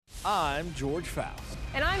I'm George Faust.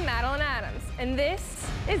 And I'm Madeline Adams, and this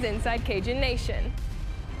is Inside Cajun Nation.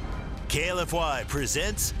 KLFY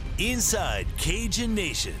presents Inside Cajun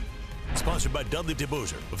Nation. Sponsored by Dudley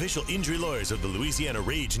DeBosier, official injury lawyers of the Louisiana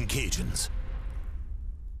Ragin' Cajuns.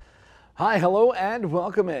 Hi, hello, and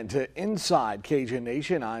welcome into Inside Cajun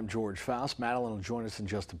Nation. I'm George Faust. Madeline will join us in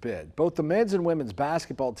just a bit. Both the men's and women's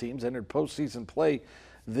basketball teams entered postseason play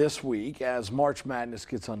this week as March Madness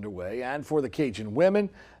gets underway. And for the Cajun women,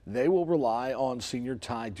 they will rely on senior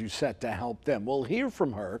Ty Doucette to help them. We'll hear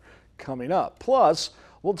from her coming up. Plus,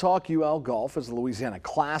 we'll talk UL golf as the Louisiana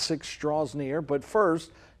Classic draws near. But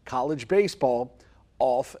first, college baseball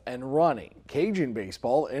off and running. Cajun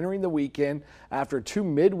baseball entering the weekend after two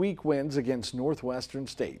midweek wins against Northwestern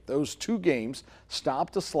State. Those two games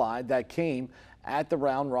stopped a slide that came at the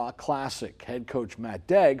Round Rock Classic. Head coach Matt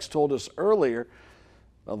Deggs told us earlier,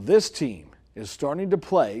 well, this team is starting to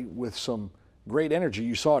play with some great energy.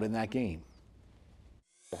 You saw it in that game.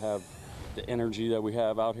 To have the energy that we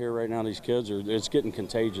have out here right now, these kids, it's getting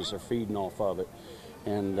contagious. They're feeding off of it.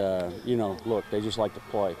 And, you know, look, they just like to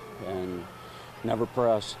play. And never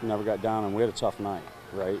pressed, never got down, and we had a tough night,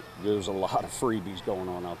 right? There was a lot of freebies going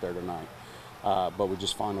on out there tonight. But we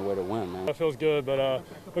just found a way to win, man. It feels good, but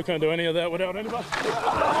we couldn't do any of that without anybody.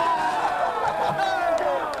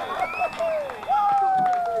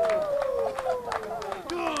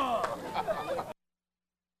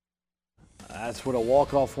 That's what a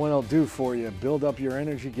walk-off win will do for you. Build up your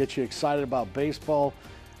energy, get you excited about baseball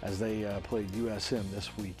as they played USM this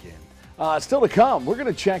weekend. Still to come, we're going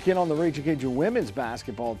to check in on the Ragin' Cajun women's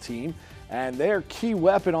basketball team and their key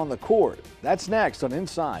weapon on the court. That's next on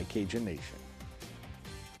Inside Cajun Nation.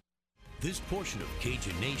 This portion of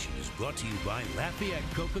Cajun Nation is brought to you by Lafayette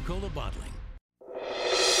Coca-Cola Bottling.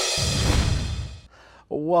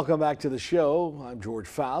 Welcome back to the show. I'm George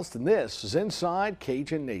Faust, and this is Inside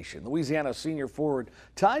Cajun Nation. Louisiana senior forward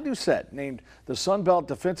Ty Doucette named the Sun Belt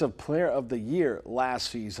Defensive Player of the Year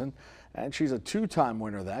last season, and she's a two-time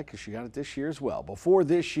winner of that because she got it this year as well. Before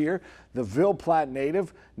this year, the Ville Platte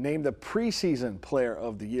native named the preseason Player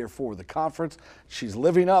of the Year for the conference. She's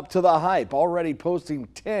living up to the hype, already posting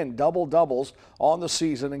 10 double-doubles on the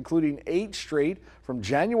season, including 8 straight from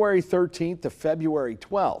January 13th to February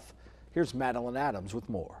 12th. Here's Madeline Adams with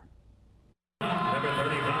more. Number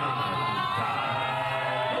 35,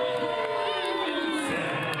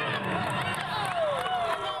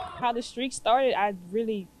 how the streak started, I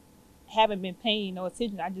really haven't been paying no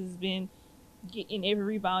attention. I just been getting every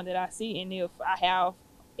rebound that I see, and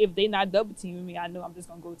if they're not double teaming me, I know I'm just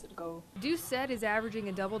gonna go to the goal. Doucette is averaging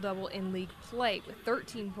a double-double in league play with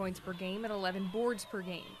 13 points per game and 11 boards per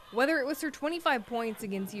game. Whether it was her 25 points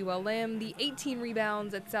against ULM, the 18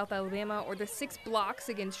 rebounds at South Alabama, or the 6 blocks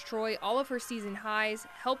against Troy, all of her season highs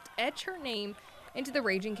helped etch her name into the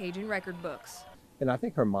Ragin' Cajun record books. And I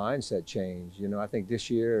think her mindset changed. You know, I think this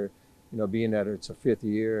year, you know, being that it's her 5th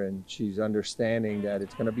year and she's understanding that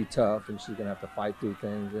it's going to be tough and she's going to have to fight through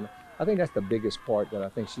things. And I think that's the biggest part that I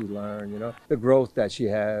think she learned, you know. The growth that she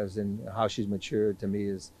has and how she's matured, to me,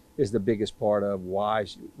 is the biggest part of why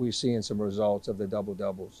we're seeing some results of the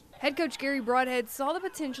double-doubles. Head coach Gary Broadhead saw the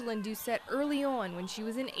potential in Doucette early on when she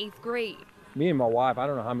was in 8th grade. Me and my wife, I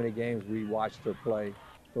don't know how many games we watched her play,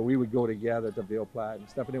 but we would go together to Ville Platte and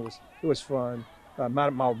stuff, and it was fun. My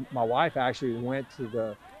wife actually went to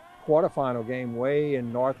the quarterfinal game way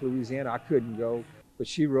in North Louisiana. I couldn't go, but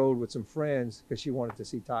she rode with some friends because she wanted to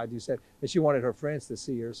see Ty Doucette, and she wanted her friends to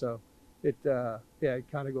see her. So it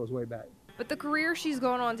kind of goes way back. But the career she's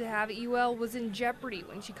gone on to have at UL was in jeopardy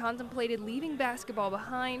when she contemplated leaving basketball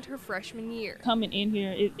behind her freshman year. Coming in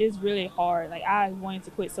here, it's really hard. Like, I wanted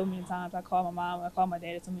to quit so many times. I called my mom, I called my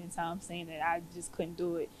dad so many times saying that I just couldn't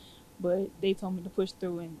do it. But they told me to push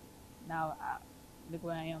through, and now look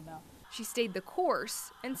where I am now. She stayed the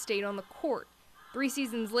course and stayed on the court. 3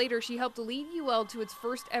 seasons later, she helped lead UL to its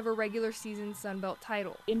first ever regular season Sun Belt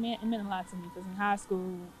title. It meant a lot to me because in high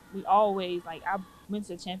school, we always, I went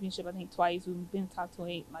to the championship, I think, twice. We've been top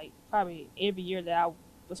 28, probably every year that I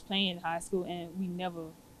was playing in high school, and we never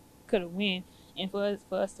could have won. And for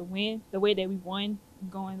us to win the way that we won,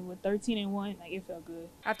 going with 13-1, it felt good.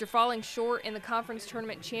 After falling short in the conference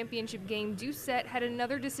tournament championship game, Doucette had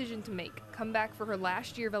another decision to make: come back for her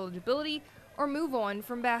last year of eligibility or move on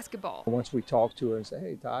from basketball. Once we talked to her and said,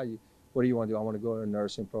 hey, Ty, what do you want to do? I want to go to a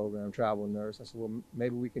nursing program, travel nurse. I said, well,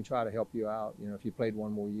 maybe we can try to help you out, you know, if you played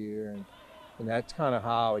one more year. And that's kind of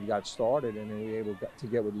how it got started, and then we were able to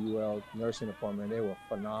get with the UL nursing department. They were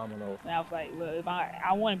phenomenal. And I was like, well, if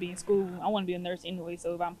I want to be in school, I want to be a nurse anyway,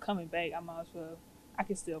 so if I'm coming back, I might as well, I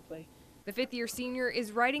can still play. The 5th-year senior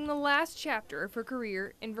is writing the last chapter of her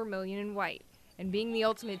career in Vermilion and White. And being the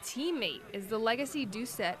ultimate teammate is the legacy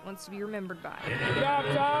Doucette wants to be remembered by.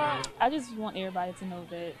 I just want everybody to know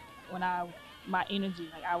that my energy,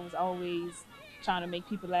 like I was always trying to make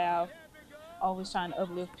people laugh, always trying to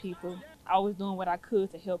uplift people, always doing what I could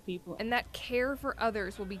to help people. And that care for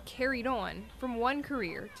others will be carried on from one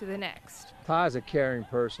career to the next. Ty's a caring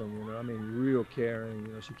person, real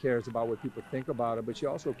caring. She cares about what people think about her, but she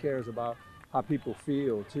also cares about how people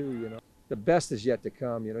feel too, The best is yet to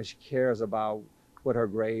come, She cares about what her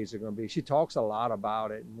grades are going to be. She talks a lot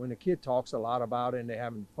about it. And when a kid talks a lot about it and they're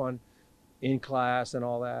having fun in class and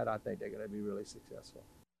all that, I think they're going to be really successful.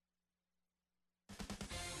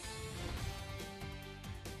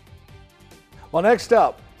 Well, next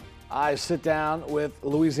up, I sit down with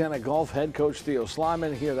Louisiana Golf head coach Theo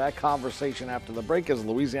Slyman. Hear that conversation after the break as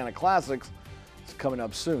Louisiana Classics is coming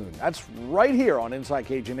up soon. That's right here on Inside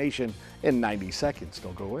Cajun Nation in 90 seconds.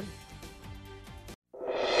 Don't go away.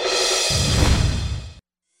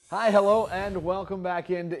 Hi, hello, and welcome back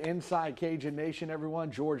into Inside Cajun Nation,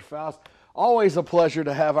 everyone. George Faust. Always a pleasure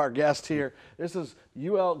to have our guest here. This is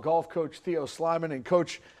UL golf coach Theo Slyman. And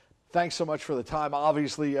Coach, thanks so much for the time.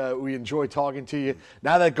 Obviously, we enjoy talking to you.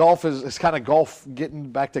 Now that golf is kind of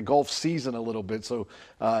getting back to golf season a little bit, so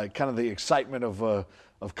kind of the excitement of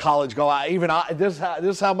college golf. This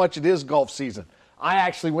is how much it is golf season. I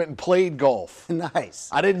actually went and played golf. Nice.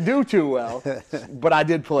 I didn't do too well, but I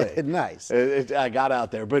did play. Nice. I got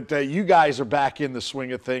out there. But you guys are back in the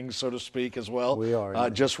swing of things, so to speak, as well. We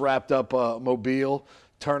are. Just wrapped up Mobile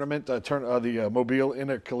tournament, the Mobile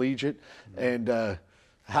Intercollegiate, and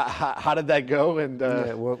how did that go? And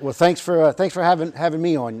well, thanks for having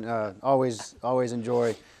me on. Always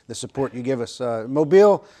enjoy the support you give us.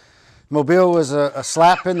 Mobile was a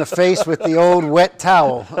slap in the face with the old wet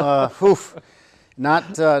towel.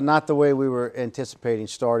 Not the way we were anticipating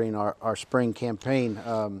starting our spring campaign,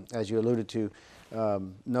 as you alluded to.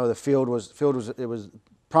 No, the field was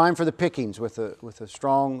prime for the pickings with a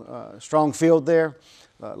strong field there.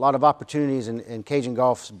 A lot of opportunities, and Cajun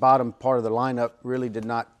Golf's bottom part of the lineup really did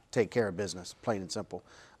not take care of business, plain and simple.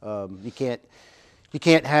 You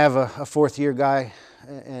can't have a fourth-year guy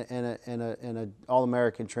and an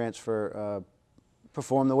All-American transfer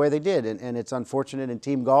perform the way they did, and it's unfortunate in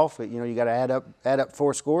team golf. You got to add up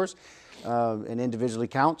 4 scores and individually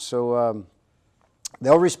count. So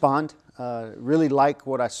they'll respond. Really like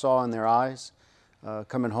what I saw in their eyes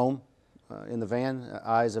coming home in the van.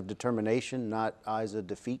 Eyes of determination, not eyes of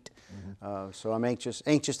defeat. Mm-hmm. So I'm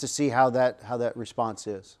anxious to see how that response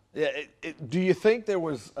is. Yeah. Do you think there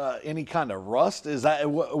was any kind of rust? Is that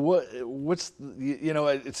what's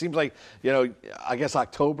It seems like I guess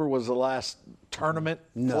October was the last tournament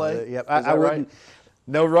play. Yeah, I wouldn't. Right?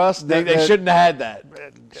 No rust. They shouldn't have had that.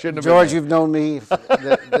 Shouldn't have. George, you've known me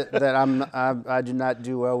that I do not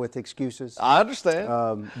do well with excuses. I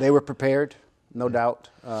understand. They were prepared, no doubt.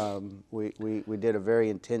 We did a very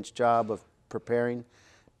intense job of preparing.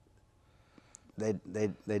 They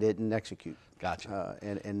didn't execute. Gotcha.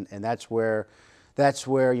 And that's where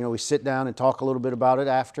we sit down and talk a little bit about it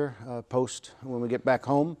after post when we get back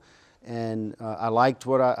home. And I liked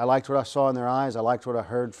what I saw in their eyes. I liked what I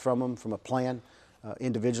heard from them from a plan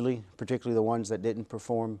individually, particularly the ones that didn't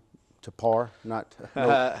perform to par.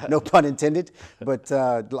 No pun intended. But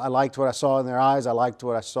I liked what I saw in their eyes. I liked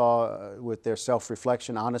what I saw with their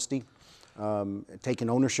self-reflection, honesty, taking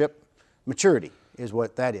ownership, maturity is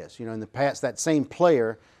what that is. In the past, that same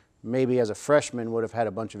player, maybe as a freshman, would have had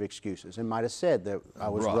a bunch of excuses and might have said that I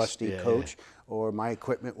was rusty, coach, or my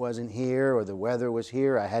equipment wasn't here, or the weather was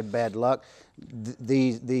here, I had bad luck.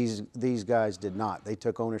 These guys did not. They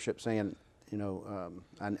took ownership, saying,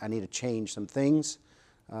 I need to change some things,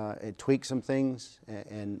 and tweak some things,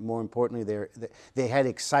 and more importantly, they had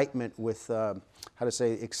excitement with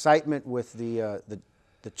excitement with the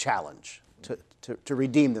challenge. To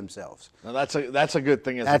redeem themselves. Now that's a good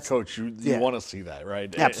thing as a coach. You want to see that,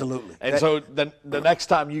 right? Absolutely. And so the next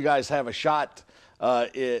time you guys have a shot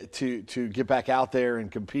to get back out there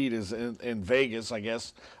and compete is in Vegas, I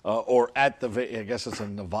guess, or at the I guess it's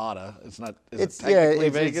in Nevada. It's not. Is it technically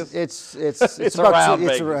Vegas? It's around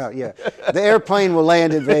Vegas. It's around. Yeah. The airplane will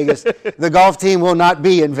land in Vegas. The golf team will not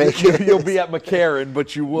be in Vegas. You'll be at McCarran,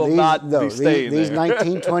 but you will not be staying there. These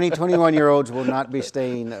 19, 20, 21-year-olds will not be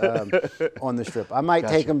staying on the Strip. I might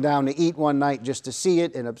take them down to eat one night just to see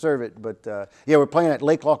it and observe it. But we're playing at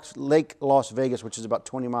Lake Las Vegas, which is about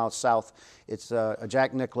 20 miles south. It's a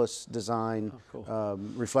Jack Nicklaus design,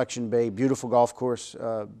 Reflection Bay, beautiful golf course.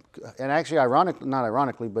 And actually, not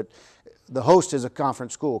ironically, but the host is a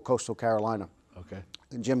conference school, Coastal Carolina. Okay.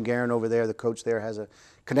 And Jim Guerin over there, the coach there, has a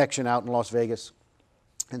connection out in Las Vegas.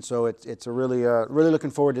 And so it's a really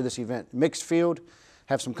looking forward to this event. Mixed field,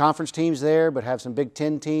 have some conference teams there, but have some Big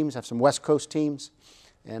Ten teams, have some West Coast teams,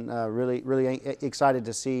 and really excited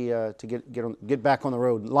to see to get back on the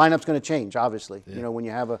road. Lineup's going to change, obviously. Yeah. You know, when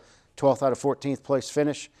you have a 12th out of 14th place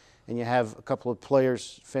finish, and you have a couple of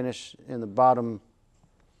players finish in the bottom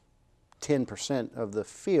 10% of the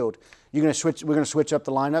field, we're going to switch up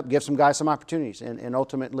the lineup, give some guys some opportunities, and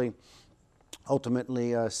ultimately,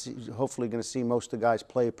 hopefully going to see most of the guys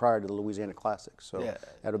play prior to the Louisiana Classics. So yeah.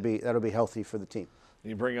 that'll be healthy for the team.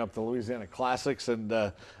 You bring up the Louisiana Classics, and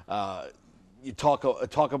you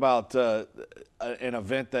talk about an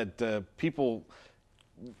event that people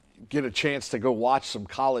get a chance to go watch some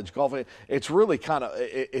college golf. It's really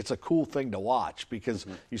it's a cool thing to watch, because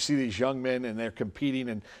you see these young men and they're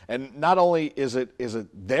competing, and not only is it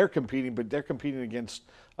they're competing, but they're competing against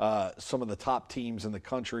some of the top teams in the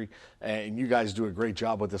country, and you guys do a great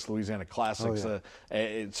job with this Louisiana Classics. Oh, yeah.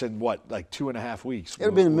 It's in what, like 2.5 weeks?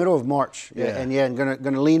 It'll be in the middle of March, yeah. And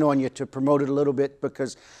gonna lean on you to promote it a little bit,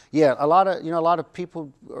 because a lot of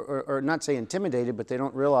people are not say intimidated, but they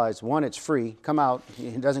don't realize, one, it's free. Come out,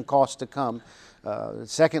 it doesn't cost to come.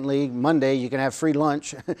 Secondly, Monday you can have free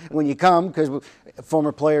lunch when you come, because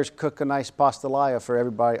former players cook a nice pastelaia for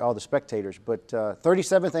everybody, all the spectators. But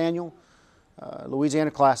 37th annual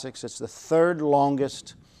Louisiana Classics. It's the third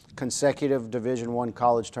longest consecutive Division I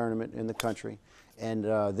college tournament in the country, and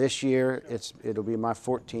this year it'll be my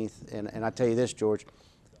 14th. And I tell you this, George,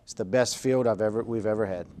 it's the best field we've ever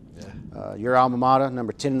had. Yeah. Your alma mater,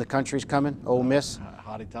 number 10 in the country, is coming. Ole Miss.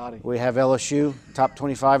 Hotty toddy. We have LSU, top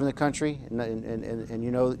 25 in the country, and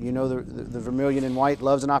you know the Vermilion and White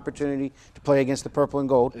loves an opportunity to play against the Purple and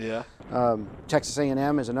Gold. Yeah. Texas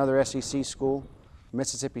A&M is another SEC school.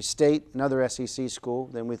 Mississippi State, another SEC school.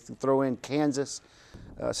 Then we throw in Kansas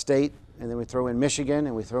State, and then we throw in Michigan,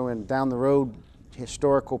 and we throw in down the road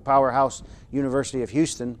historical powerhouse University of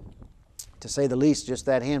Houston. To say the least, just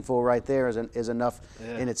that handful right there is enough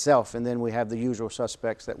in itself. And then we have the usual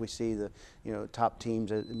suspects that we see, the top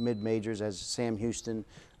teams, mid-majors, as Sam Houston,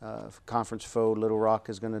 conference foe, Little Rock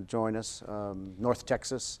is going to join us, North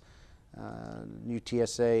Texas,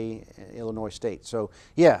 UTSA, Illinois State. So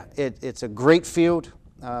yeah, it's a great field.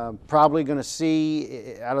 Probably going to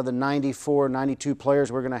see, out of the 94, 92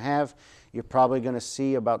 players we're going to have, you're probably going to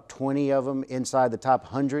see about 20 of them inside the top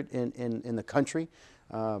 100 in the country.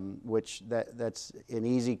 Which that's an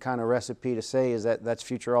easy kind of recipe to say, is that's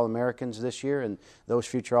future All-Americans this year, and those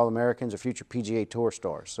future All-Americans are future PGA Tour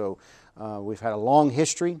stars. So we've had a long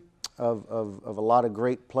history of a lot of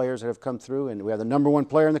great players that have come through, and we have the number 1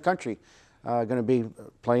 player in the country going to be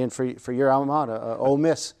playing for your alma mater, Ole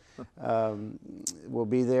Miss. Will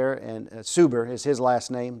be there, and Suber is his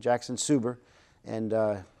last name, Jackson Suber. And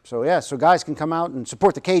so guys can come out and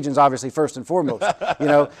support the Cajuns, obviously, first and foremost.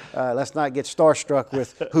 Let's not get starstruck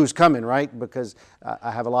with who's coming, right? Because I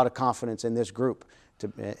have a lot of confidence in this group.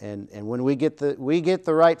 And when we get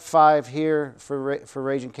the right 5 here for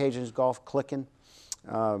Raging Cajuns golf clicking,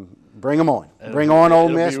 bring them on. Bring on Ole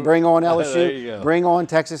Miss. Bring on LSU. Bring on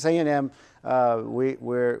Texas A&M.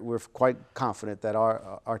 We're quite confident that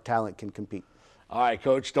our talent can compete. All right,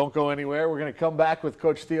 Coach, don't go anywhere. We're going to come back with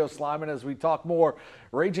Coach Theo Slyman as we talk more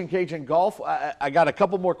Raging Cajun golf. I got a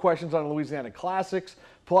couple more questions on the Louisiana Classics.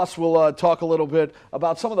 Plus, we'll talk a little bit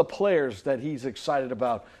about some of the players that he's excited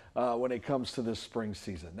about when it comes to this spring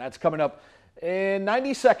season. That's coming up in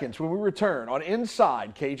 90 seconds when we return on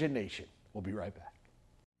Inside Cajun Nation. We'll be right back.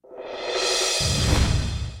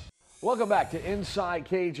 Welcome back to Inside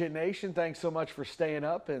Cajun Nation. Thanks so much for staying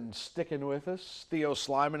up and sticking with us. Theo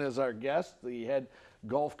Slyman is our guest, the head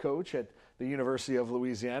golf coach at the University of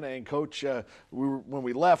Louisiana. And Coach, when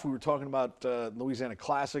we left, we were talking about Louisiana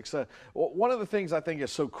Classics. One of the things I think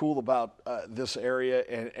is so cool about this area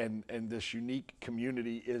and this unique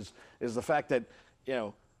community is the fact that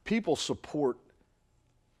people support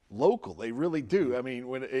local. They really do. I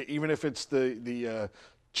mean, even if it's the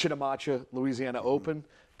Chitimacha Louisiana Open,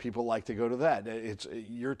 people like to go to that. It's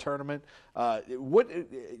your tournament.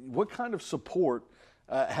 What kind of support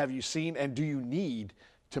have you seen, and do you need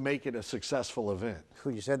to make it a successful event?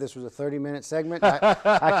 You said this was a 30-minute segment.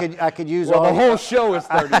 I could use the whole show is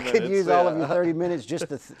 30 minutes. I could use all of your 30 minutes just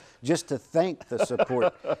to thank the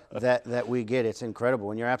support that we get. It's incredible,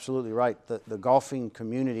 and you're absolutely right. The golfing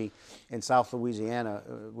community in South Louisiana,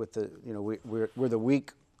 with we're the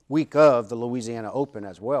week of the Louisiana Open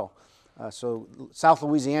as well. So South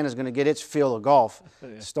Louisiana is going to get its fill of golf,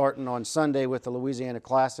 starting on Sunday with the Louisiana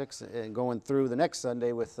Classics and going through the next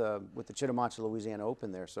Sunday with the Chitimacha Louisiana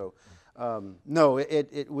Open there. So No,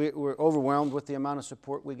 we're overwhelmed with the amount of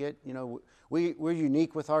support we get. You know, we're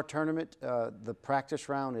unique with our tournament. The practice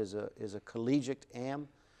round is a collegiate am,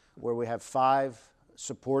 where we have 5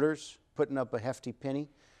 supporters putting up a hefty penny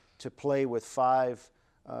to play with 5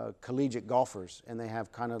 collegiate golfers, and they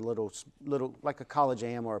have kind of little like a college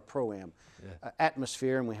am or a pro am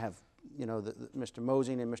atmosphere, and we have, you know, Mr.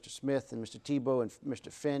 Mosing and Mr. Smith and Mr. Tebow and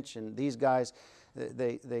Mr. Finch and these guys.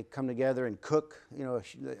 They come together and cook. You know,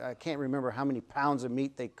 I can't remember how many pounds of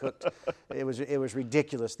meat they cooked. It was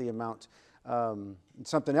ridiculous, the amount.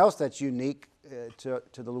 Something else that's unique to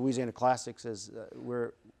the Louisiana Classics is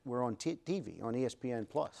we're on TV on ESPN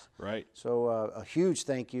Plus. Right. So a huge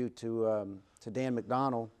thank you to Dan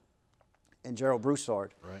McDonald and Gerald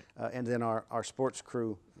Broussard, right. and then our sports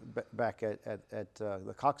crew back at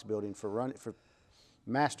the Cox Building for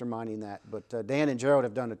masterminding that. But Dan and Gerald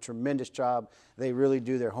have done a tremendous job. They really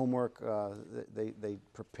do their homework. They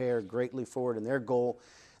prepare greatly for it, and their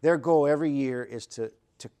goal every year is to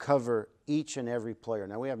cover each and every player.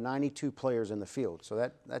 Now we have 92 players in the field,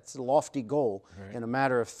 so that's a lofty goal in a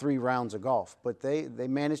matter of 3 rounds of golf. But they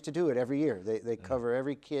manage to do it every year. They cover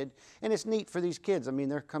every kid, and it's neat for these kids. I mean,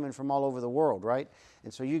 they're coming from all over the world, right?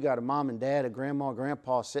 And so you got a mom and dad, a grandma,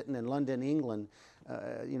 grandpa sitting in London, England,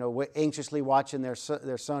 you know, anxiously watching their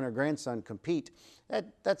son or grandson compete.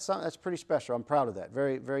 That's pretty special. I'm proud of that.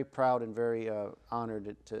 Very, very proud and very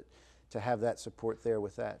honored to have that support there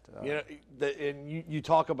with that. You know, and you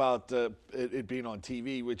talk about it being on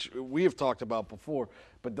TV, which we have talked about before,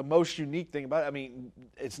 but the most unique thing about it, I mean,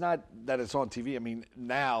 it's not that it's on TV. I mean,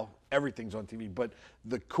 now everything's on TV, but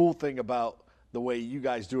the cool thing about the way you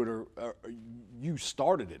guys do it, or you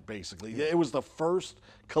started it basically. It was the first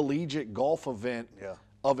collegiate golf event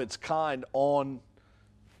of its kind on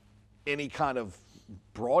any kind of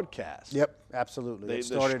broadcast. Yep, absolutely.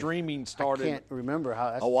 The streaming started. I can't remember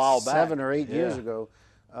how. That's a while back, 7 or 8 years ago,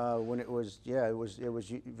 when it was. Yeah, it was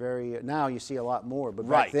very. Now you see a lot more, but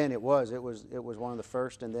back then it was one of the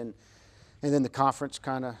first, and then the conference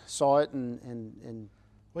kind of saw it and.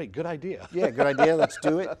 Wait, good idea. Yeah, good idea. Let's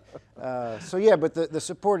do it. So yeah, but the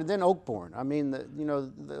support, and then Oakbourne. I mean,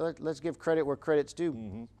 let's give credit where credit's due.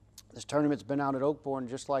 Mm-hmm. This tournament's been out at Oakbourne,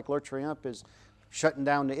 just like Le Triomphe is shutting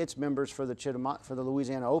down to its members for the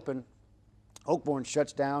Louisiana Open. Oakbourne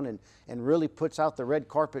shuts down and really puts out the red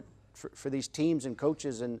carpet for these teams and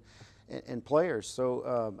coaches and players.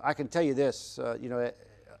 So I can tell you this, you know,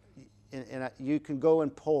 and you can go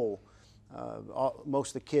and poll most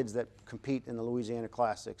of the kids that compete in the Louisiana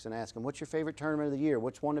Classics and ask them, what's your favorite tournament of the year?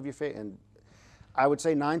 What's one of your favorite? And I would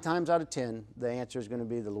say 9 times out of 10, the answer is going to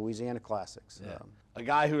be the Louisiana Classics. Yeah. A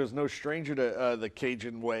guy who is no stranger to the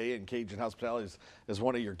Cajun way and Cajun hospitality is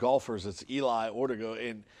one of your golfers. It's Eli Ortega,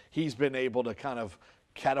 and he's been able to kind of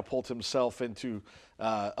catapult himself into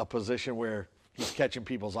a position where he's catching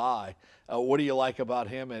people's eye. What do you like about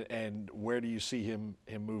him, and where do you see him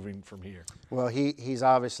moving from here? Well, he's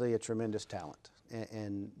obviously a tremendous talent,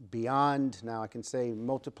 and beyond, now I can say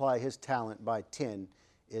multiply his talent by 10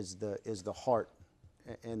 is the heart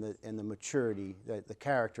and the maturity, the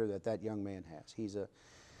character that young man has. He's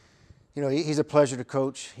a pleasure to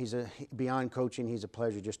coach. Beyond coaching, he's a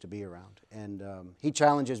pleasure just to be around. And he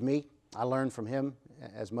challenges me. I learn from him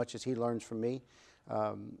as much as he learns from me.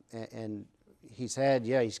 And he's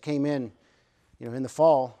came in, you know, in the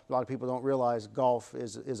fall. A lot of people don't realize golf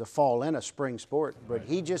is a fall and a spring sport. But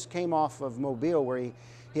he just came off of Mobile, where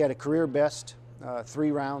he had a career best 3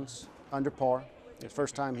 rounds under par. The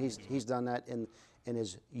first time he's done that in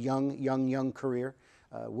his young career.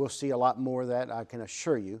 We'll see a lot more of that, I can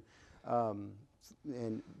assure you.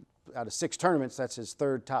 And out of 6 tournaments, that's his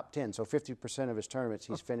 3rd top 10. So 50% of his tournaments,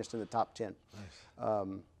 he's finished in the top 10.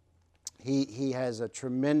 Nice. He has a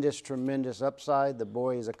tremendous upside. The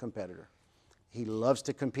boy is a competitor. He loves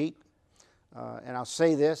to compete. And I'll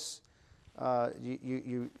say this,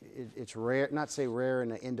 it's rare, not say rare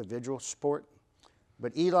in an individual sport,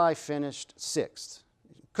 but Eli finished 6th.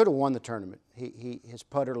 Could have won the tournament. His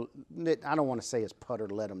putter, I don't want to say his putter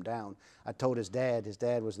let him down. I told his dad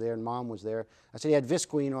was there and Mom was there. I said he had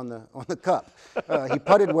Visqueen on the cup. He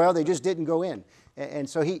putted well, they just didn't go in. And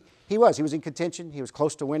so he was in contention. He was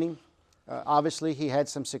close to winning. Obviously, he had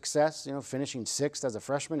some success, you know, finishing 6th as a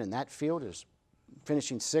freshman in that field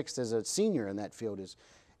finishing 6th as a senior in that field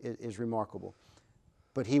is remarkable.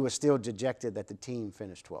 But he was still dejected that the team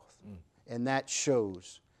finished 12th. And that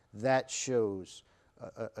shows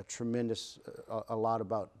a tremendous, a lot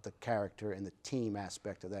about the character and the team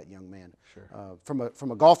aspect of that young man. Sure.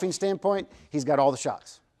 From a golfing standpoint, he's got all the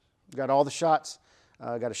shots. Got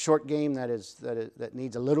a short game that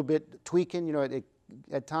needs a little bit tweaking, you know,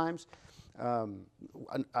 at times.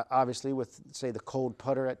 Obviously with, say, the cold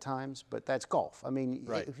putter at times, but that's golf. I mean,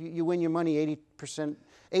 Right. if you win your money 80%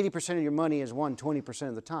 of your money is won 20%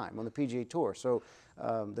 of the time on the PGA Tour. So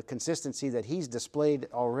the consistency that he's displayed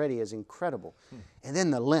already is incredible. And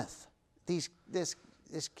then the length.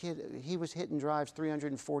 This kid, he was hitting drives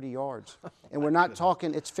 340 yards. And we're not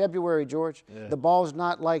talking, it's February, George. Yeah. The ball's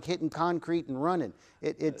not like hitting concrete and running.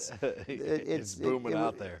 It's booming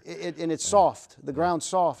out there. And it's soft. The ground's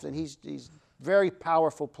soft, and he's very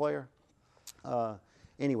powerful player.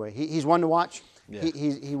 Anyway, he's one to watch. Yeah.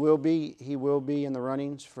 He will be in the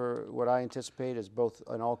runnings for what I anticipate as both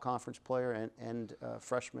an all-conference player and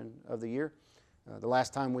freshman of the year. The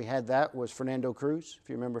last time we had that was Fernando Cruz, if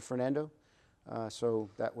you remember Fernando. So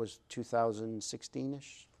that was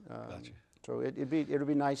 2016-ish. Gotcha. So it'll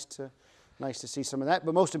be nice to see some of that.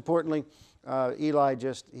 But most importantly, Eli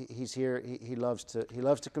he's here. He loves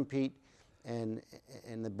to compete, and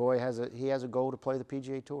the boy has a goal to play the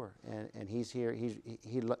PGA Tour, and he's here.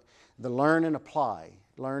 The learn and apply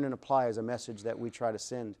is a message that we try to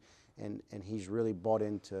send, and he's really bought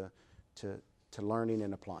into learning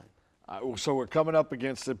and applying. So we're coming up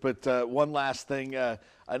against it, but one last thing,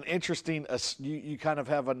 an interesting, you kind of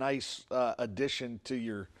have a nice addition to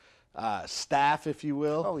your staff, if you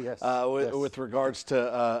will. Oh, yes. Yes. With regards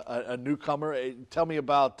to a newcomer. Tell me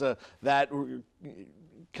about that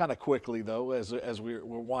kind of quickly, though, as we're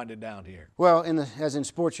winding down here. Well, as in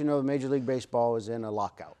sports, you know, Major League Baseball is in a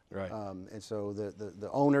lockout. Right. And so the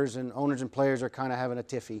owners and players are kind of having a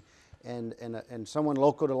tiffy. And someone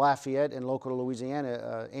local to Lafayette and local to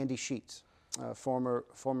Louisiana, Andy Sheets, former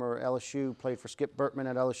LSU, played for Skip Bertman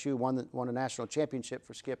at LSU, won a national championship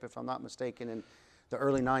for Skip, if I'm not mistaken, in the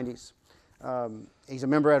early 90s. He's a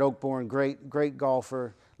member at Oakbourne, great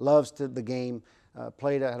golfer, loves the game,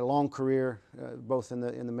 had a long career both in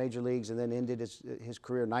the major leagues, and then ended his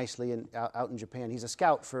career nicely out in Japan. He's a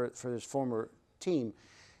scout for his former team.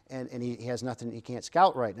 And he has nothing, he can't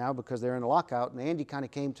scout right now because they're in a lockout. And Andy kind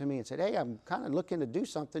of came to me and said, hey, I'm kind of looking to do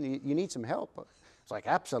something. You need some help. It's like,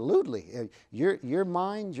 absolutely. Your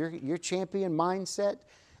mind, your champion mindset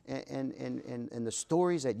and the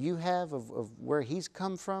stories that you have of where he's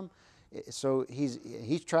come from. So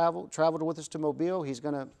he's traveled with us to Mobile. He's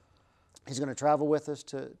gonna travel with us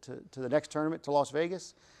to the next tournament to Las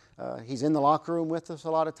Vegas. He's in the locker room with us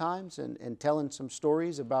a lot of times and telling some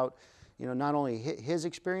stories about, you know, not only his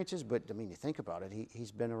experiences, but I mean, you think about it.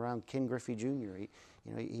 He's been around Ken Griffey Jr.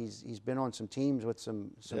 He's been on some teams with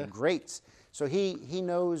some greats. So he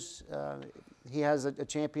knows he has a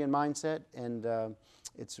champion mindset, and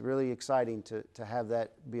it's really exciting to have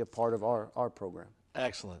that be a part of our program.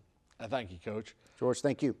 Excellent. Thank you, Coach. George,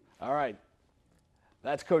 thank you. All right.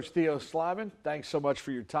 That's Coach Theo Slyman. Thanks so much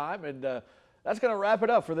for your time, and that's going to wrap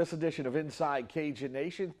it up for this edition of Inside Cajun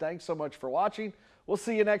Nation. Thanks so much for watching. We'll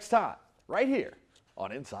see you next time, right here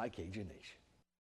on Inside Cajun Nation.